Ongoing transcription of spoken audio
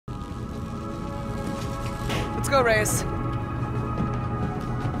Let's go, Reyes.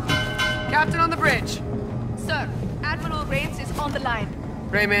 Captain on the bridge. Sir, Admiral Reyes is on the line.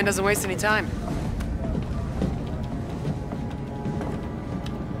 Rayman doesn't waste any time.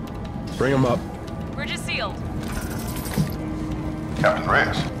 Bring him up. Bridge is sealed. Captain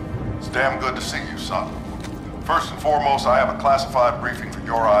Reyes, it's damn good to see you, son. First and foremost, I have a classified briefing for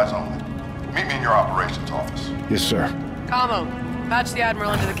your eyes only. Meet me in your operations office. Yes, sir. Camo, patch the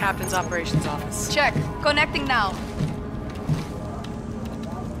Admiral into the Captain's operations office. Check. Connecting now.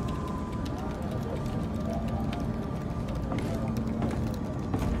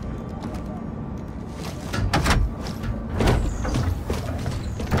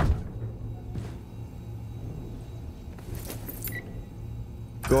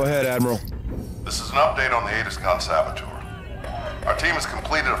 Go ahead, Admiral. This is an update on the Aegis-Gun Saboteur. Our team has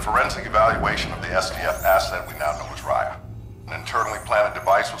completed a forensic evaluation of the SDF asset we now know as Raya. An internally planted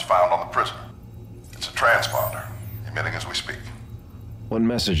device was found on the prisoner. It's a transponder, emitting as we speak. What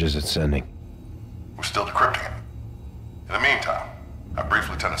message is it sending? We're still decrypting it. In the meantime, I briefed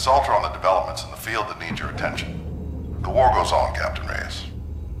Lieutenant Salter on the developments in the field that need your attention. The war goes on, Captain Reyes.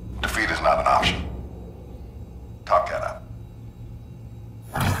 Defeat is not an option. Top Cat out.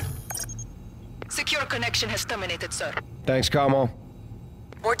 Secure connection has terminated, sir. Thanks, Camo.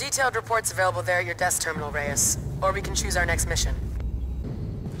 More detailed reports available there at your desk terminal, Reyes. Or we can choose our next mission.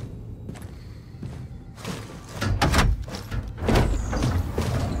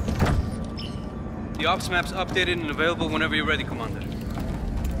 The ops map's updated and available whenever you're ready, Commander.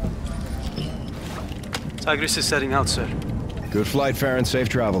 Tigris is setting out, sir. Good flight, Farron. Safe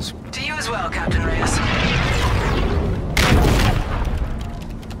travels. To you as well, Captain Reyes.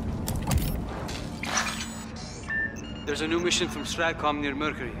 There's a new mission from Stratcom near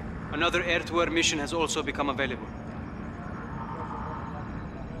Mercury. Another air-to-air mission has also become available.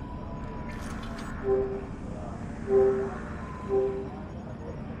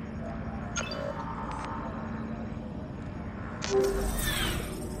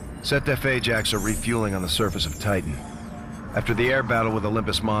 SETF Ajax are refueling on the surface of Titan. After the air battle with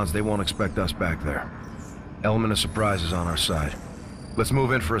Olympus Mons, they won't expect us back there. Element of surprise is on our side. Let's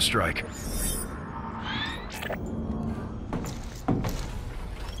move in for a strike.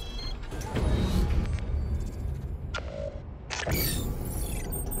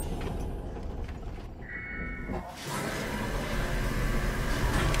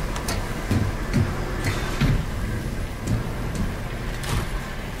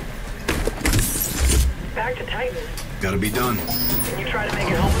 Back to Titan. Gotta be done. Can you try to make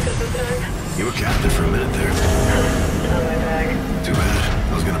it home with us this time? You were captain for a minute there. Not my bag. Too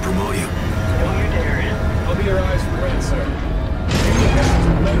bad. I was gonna promote you. Don't you dare. I'll be your eyes for rent, sir.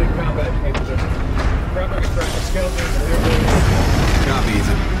 Limited combat capability. Primary threat to skeletons and airborne. Copy,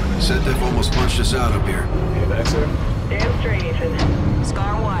 Ethan. SETF almost punched us out up here. Okay, back, sir. Damn straight, Ethan.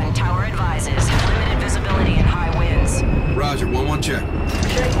 Scar 1, tower advises. Limited visibility and high winds. Roger, 1-1 check.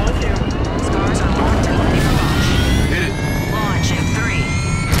 Check 1-2. Scars are locked and ready for launch. Hit it. Launch in 3,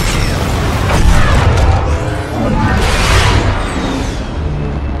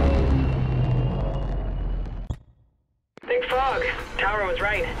 2. Think fog. Tower was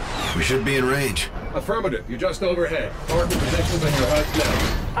right. We should be in range. Affirmative. You're just overhead. Marking positions on your HUD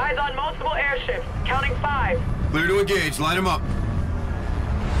now. Eyes on multiple airships. Counting 5. Clear to engage. Line them up.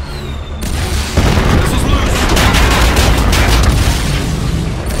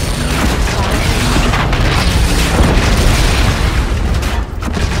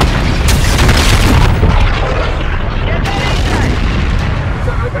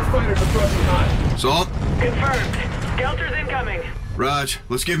 Salt? Confirmed. Skelter's incoming. Raj,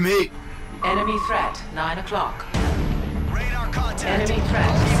 let's give him heat. Enemy threat, 9 o'clock. Radar contact. Enemy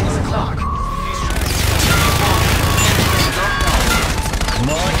threat, 6 o'clock. Come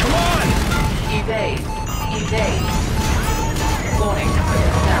on, come on! Evade. Evade. Warning,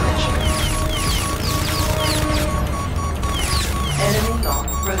 critical damage. Enemy lock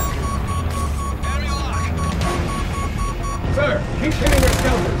broken. Enemy lock! Sir, keep hitting your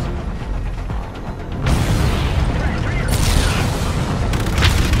skeletons.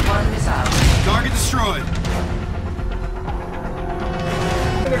 One missile. Target destroyed.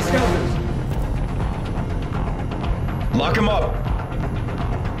 Their skeletons. Lock him up.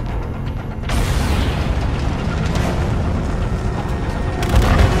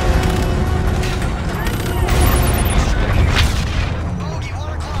 Bogey,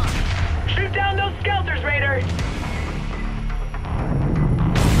 1 o'clock! Shoot down those skelters, Raider.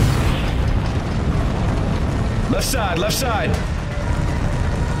 Left side, left side.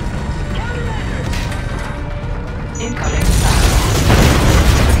 Incoming missile.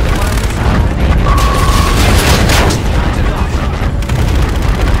 One missile remaining.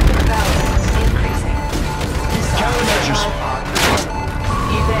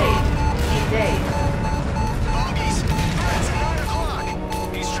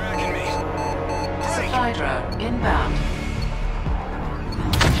 Supply drone inbound.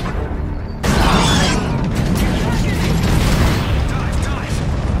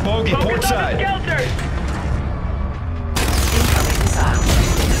 Bogey, port Focus on the side. skelters! Incoming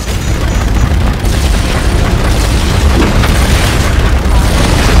missile.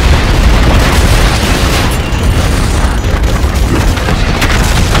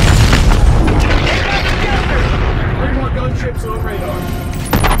 Three more gunships on radar.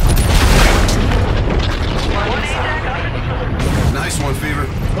 One ATAC up. Nice one, Fever.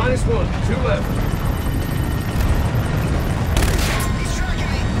 -1, 2 left. He's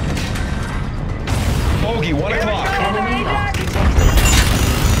tracking me. Bogey, 1 o'clock. Enemy lock detected.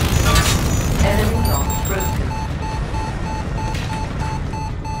 Enemy lock broken.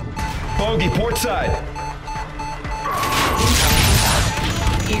 Bogey, port side.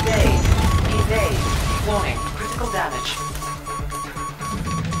 Evade. Evade. Warning. Critical damage.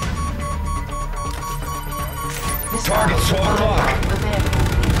 Target, 12 o'clock. Available.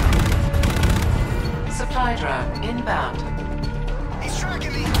 Supply drone inbound. He's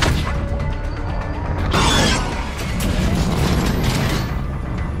tracking me.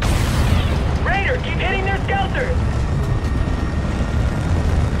 Raider, keep hitting their skelters!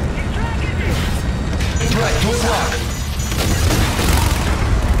 He's tracking me! Threat, 2 o'clock.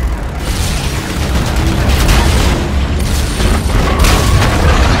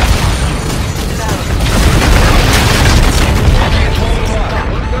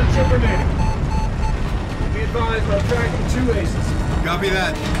 One gunship remaining. Be advised, we're tracking 2 aces. Copy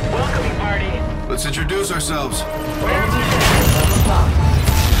that. Welcoming party. Let's introduce ourselves. Enemy level blocked.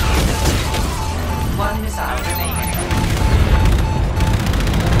 One missile remaining.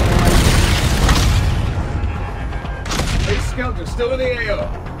 Ace skelters still in the AO.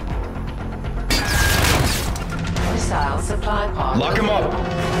 Missile supply pod. Lock him up.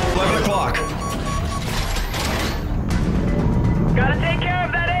 11 o'clock. Gotta take care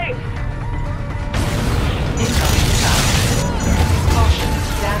of that ace! Incoming missile. Caution.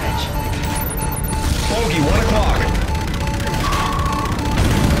 Damage. Bogey, 1 o'clock.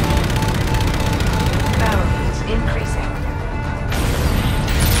 Barrel heat increasing.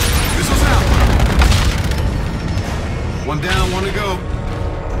 Missiles out. 1 down, 1 to go.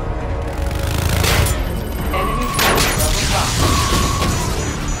 Enemy threat level blocked.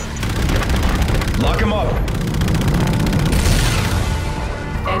 Lock him up.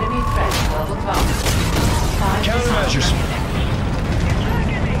 Enemy threat level blocked. 5 Countermeasures. missiles remaining. He's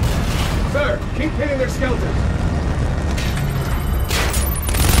tracking me! Sir, keep hitting their skelters.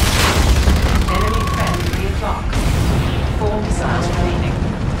 Enemy threat re-blocked. 4 missiles remaining.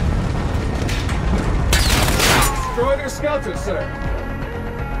 Destroy their skelters, sir.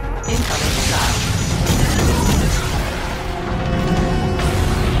 Incoming missile.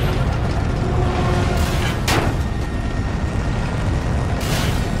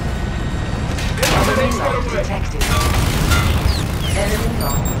 Enemy lock detected. Enemy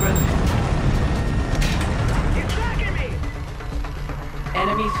lock broken. He's tracking me!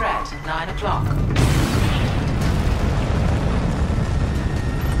 Enemy threat 9 o'clock.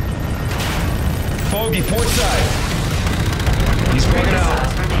 Bogey, port side. He's broken out.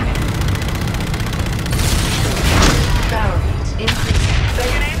 Missiles remaining. Barrel heat increasing.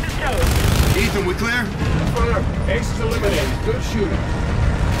 Second ace is toast. Ethan, we clear? Fire. Ace is eliminated. Good shooting.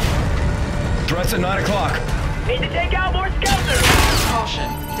 Threats at 9 o'clock. Need to take out more skelters! Caution.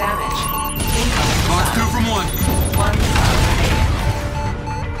 Damage. Incoming Box 2 missile. from 1. 1 missile remaining.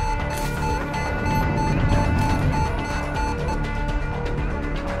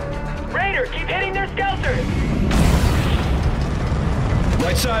 Raider, keep hitting their skelters!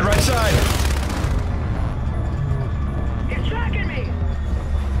 Right side, right side. He's tracking me!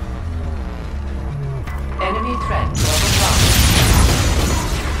 Enemy threat level blocked.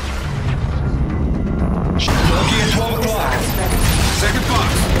 Bogey at 12 o'clock. Missiles ready. Second box.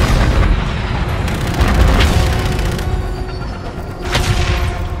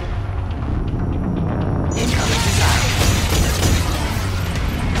 Incoming missile.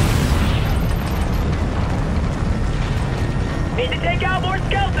 Need to take out more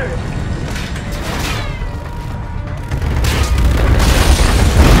skelters!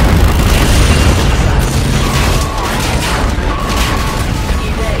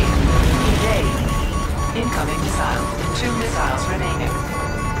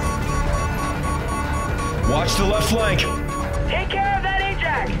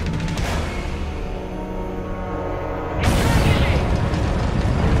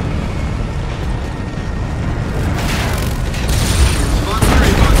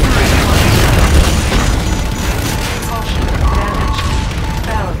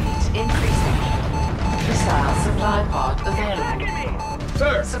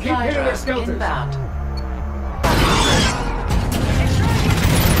 Keep hitting their skelters. Inbound.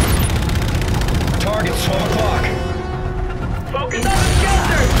 Target's 12 o'clock. Focus on the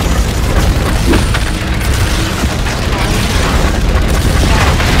skelters!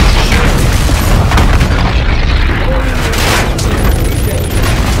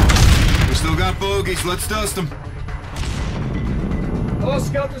 We still got bogeys. Let's dust them. All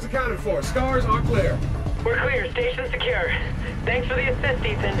skelters accounted for. Scars are clear. We're clear. Station secure. Thanks for the assist,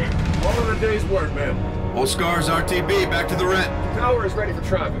 Ethan. All in a day's work, man. All scars RTB. Back to the Ret. Tower is ready for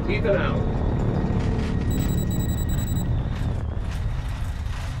traffic. Ethan out.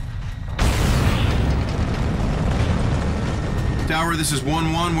 Tower, this is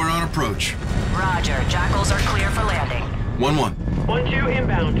 1-1. We're on approach. Roger. Jackals are clear for landing. 1-1. 1-2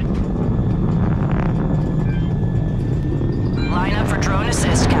 inbound. Line up for drone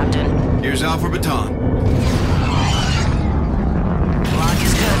assist, Captain. Here's Alpha Baton. Lock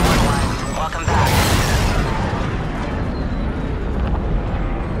is good, 1-1. Welcome back.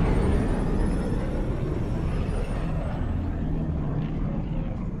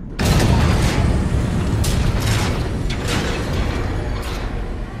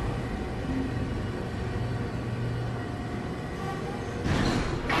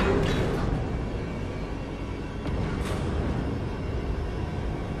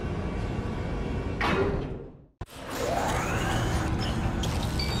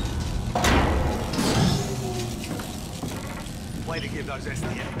 Way to give those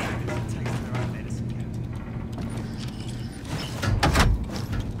SDF guys a taste of their own medicine,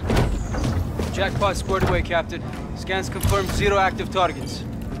 Captain. Jackpot squared away, Captain. Scans confirm 0 active targets.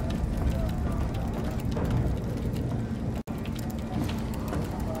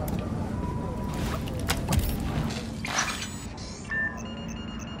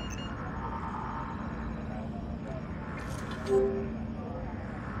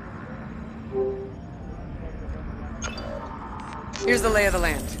 Here's the lay of the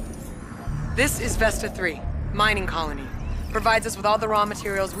land. This is Vesta 3, mining colony. Provides us with all the raw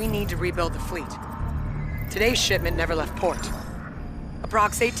materials we need to rebuild the fleet. Today's shipment never left port.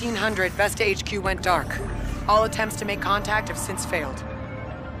 Approx 1800, Vesta HQ went dark. All attempts to make contact have since failed.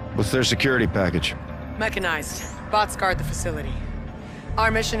 What's their security package? Mechanized. Bots guard the facility.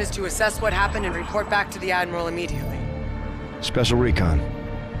 Our mission is to assess what happened and report back to the Admiral immediately. Special Recon.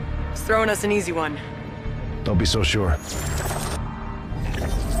 He's throwing us an easy one. Don't be so sure.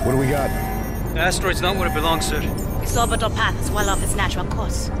 What do we got? The asteroid's not where it belongs, sir. Its orbital path is well off its natural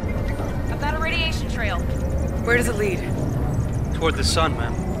course. I've got a radiation trail. Where does it lead? Toward the sun,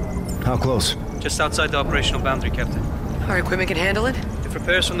 ma'am. How close? Just outside the operational boundary, Captain. Our equipment can handle it? If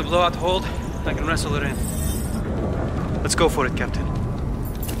repairs from the blowout hold, I can wrestle it in. Let's go for it, Captain.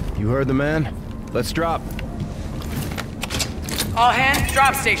 You heard the man. Let's drop. All hands,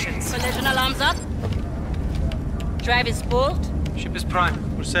 drop stations. Collision alarms up. Drive is spooled. Ship is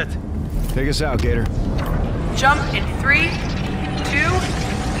prime. We're set. Take us out, Gator. Jump in 3, 2,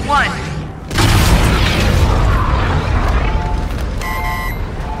 1.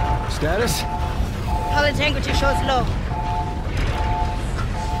 Status? Hull integrity shows low.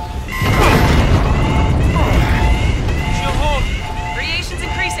 She'll hold. Radiation's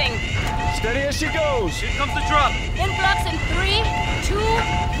increasing. Steady as she goes. Here comes the drop. Influx in 3, 2,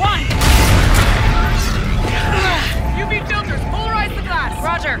 1. UV filters, polarize the glass.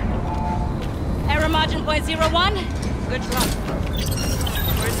 Roger. Error margin 0.01. Good drop.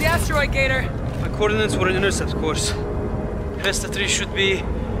 Where's the asteroid, Gator? My coordinates were an intercept course. Vesta 3 should be...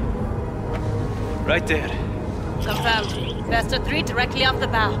 right there. Confirmed. Vesta 3 directly off the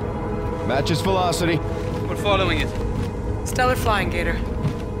bow. Matches velocity. We're following it. Stellar flying, Gator.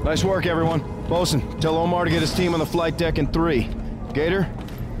 Nice work, everyone. Bosun, tell Omar to get his team on the flight deck in 3. Gator,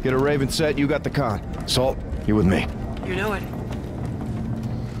 get a Raven set. You got the con. Salt, you with me. You know it.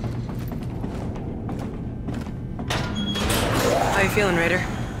 How you feeling, Raider?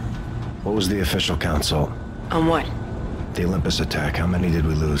 What was the official count, Salt? On what? The Olympus attack. How many did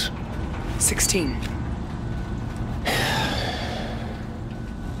we lose? 16.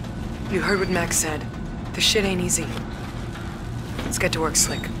 You heard what Max said. This shit ain't easy. Let's get to work,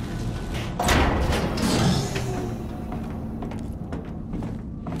 Slick.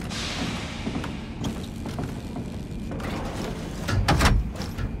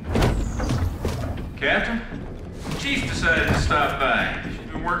 Captain? Chief decided to stop by. She's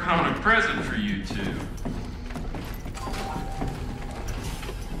been working on a present for you two.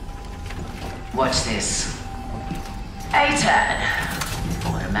 Watch this. SATURN.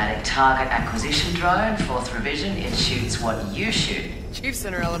 Automatic target acquisition drone, 4th revision. It shoots what you shoot. Chief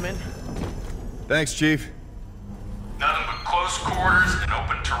Center element. Thanks, Chief. Nothing but close quarters and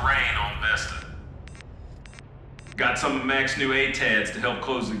open terrain on Vesta. Got some of Mac's new ATADs to help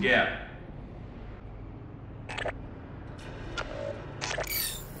close the gap.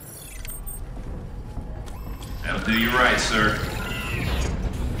 That'll do you right, sir.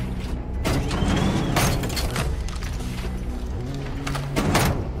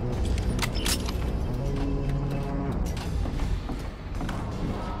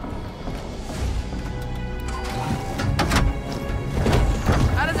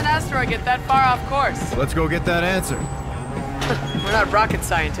 How does an asteroid get that far off course? Let's go get that answer. We're not rocket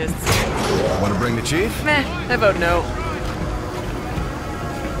scientists. Want to bring the chief? Meh, I vote no.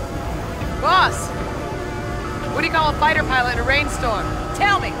 Boss! What do you call a fighter pilot in a rainstorm?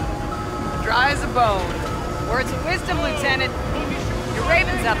 Tell me. Dry as a bone. Words of wisdom, Lieutenant. Your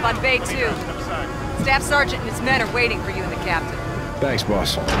Raven's up on Bay 2. Staff Sergeant and his men are waiting for you and the Captain. Thanks,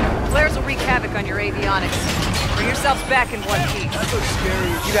 boss. Flares will wreak havoc on your avionics. Bring yourselves back in one piece. That looks scary.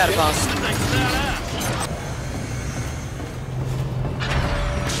 You got it, boss.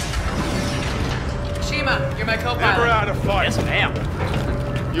 Shima, you're my co-pilot. Never out of fight. Yes, ma'am.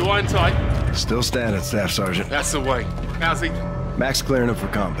 You on tight? Still standing, Staff Sergeant. That's the way. How's he? Mac's clearing him for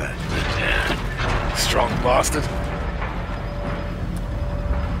combat. Strong bastard.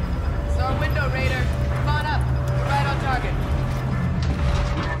 So our window, Raider. Come on up. We're right on target.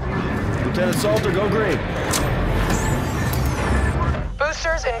 Lieutenant Salter, go green.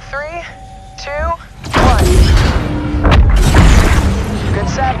 Boosters in 3, 2, 1. Good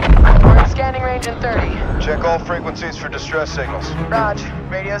set. We're in scanning range in 30. Check all frequencies for distress signals. Raj,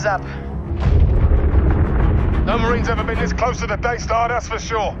 radio's up. No Marines ever been this close to the Daystar, that's for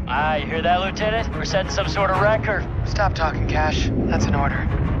sure. Ah, you hear that, Lieutenant? We're setting some sort of record. Stop talking, Cash. That's an order.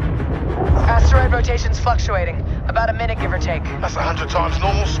 Asteroid rotation's fluctuating. About a minute, give or take. That's 100 times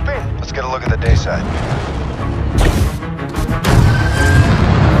normal spin. Let's get a look at the day side.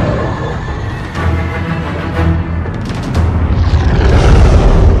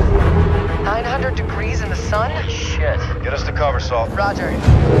 Degrees in the sun? Shit. Get us to cover, Salt. Roger.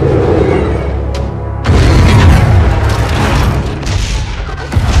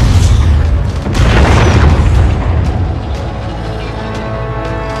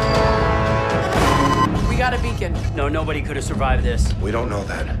 We got a beacon. No, nobody could have survived this. We don't know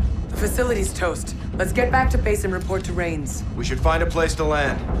that. The facility's toast. Let's get back to base and report to Rains. We should find a place to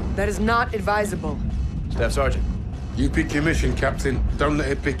land. That is not advisable. Staff Sergeant. You pick your mission, Captain. Don't let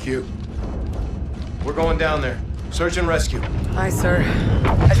it pick you. We're going down there. Search and rescue. Aye, sir.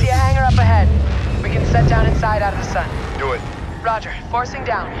 I see a hangar up ahead. We can set down inside out of the sun. Do it. Roger. Forcing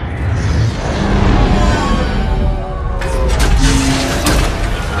down.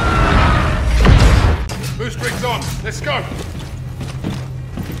 Boost rigs on. Let's go.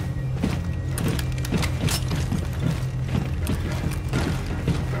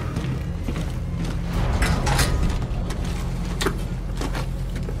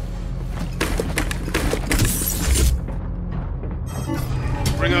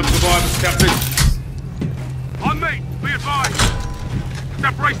 Bring up survivors, Captain. On me, be advised.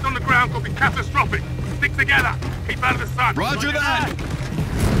 Separation on the ground could be catastrophic. Stick together. Keep out of the sun. Roger that.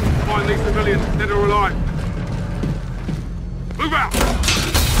 Find these civilians, dead or alive. Move out.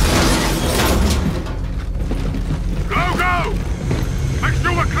 Go, go. Make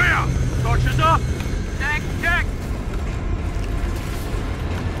sure we're clear. Torches up. Check.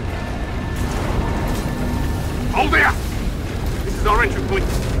 Hold there. This is our entry point.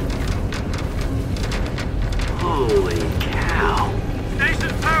 Holy cow.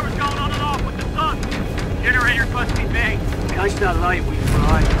 Station's power's going on and off with the sun. Generator must be banged. Catch that light, we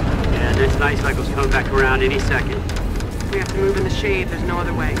fly. Yeah, next night cycle's coming back around any second. We have to move in the shade. There's no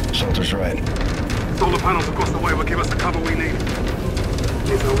other way. Salter's right. Solar panels across the way will give us the cover we need.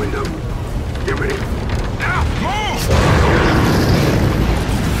 Here's our window. Get ready. Now, move!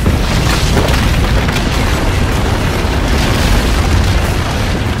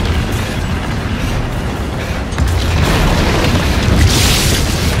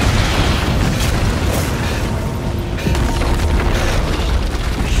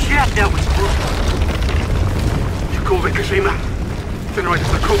 That was close. You call it Kashima? Generators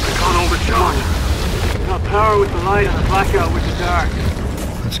are cooked and can't hold a charge. Got power with the light and the blackout with the dark.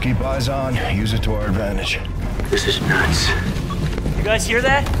 Let's keep eyes on. Use it to our advantage. This is nuts. You guys hear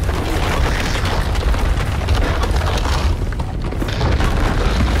that?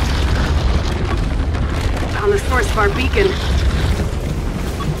 On the source of our beacon.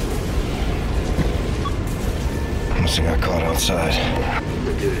 Must have got caught outside.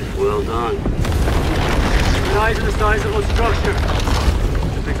 Dude, well done. Eyes in the size of a structure.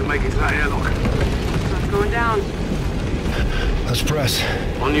 Just need to make it to that airlock. Sun's going down. Let's press.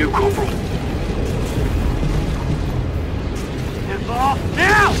 On you, Corporal. Get off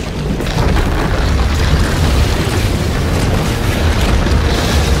now!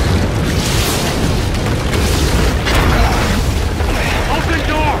 Open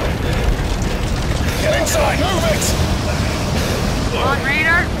door! Get inside! Move it! Come on,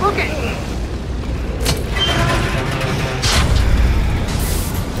 Rainer, book it!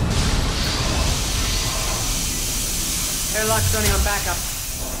 Airlock's running on backup.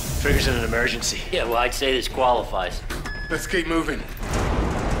 Triggers in an emergency. Yeah, well, I'd say this qualifies. Let's keep moving.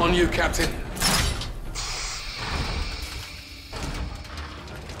 On you, Captain.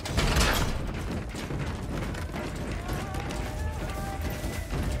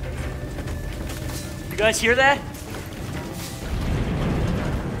 You guys hear that?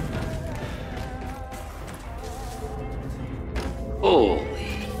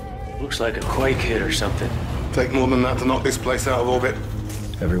 Holy. Looks like a quake hit or something. Take more than that to knock this place out of orbit.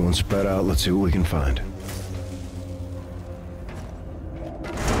 Everyone spread out. Let's see what we can find.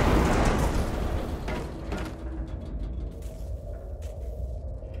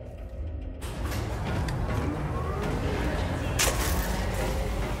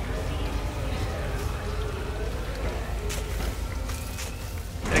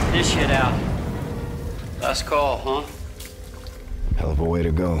 Check this shit out. Last call, huh? Hell of a way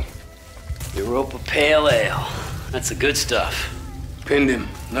to go. Europa Pale Ale. That's the good stuff. Pinned him.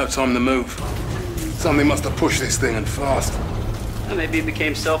 No time to move. Somebody must have pushed this thing and fast. Well, maybe he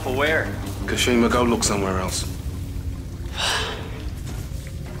became self-aware. Kashima, go look somewhere else.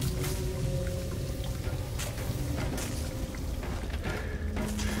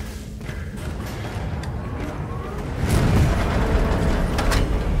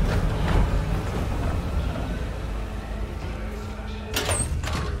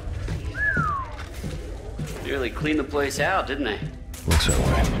 Nearly cleaned the place out, didn't they? Looks that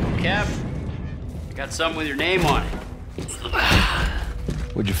way. Cap, I got something with your name on it.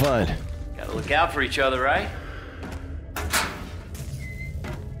 What'd you find? Gotta look out for each other, right?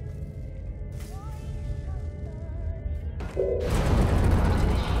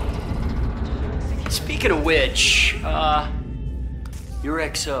 Speaking of which, your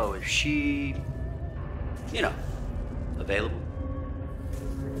XO, is she, you know, available?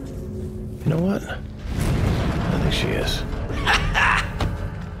 You know what? I think she is.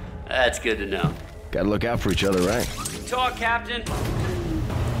 That's good to know. Gotta look out for each other, right? Talk, Captain.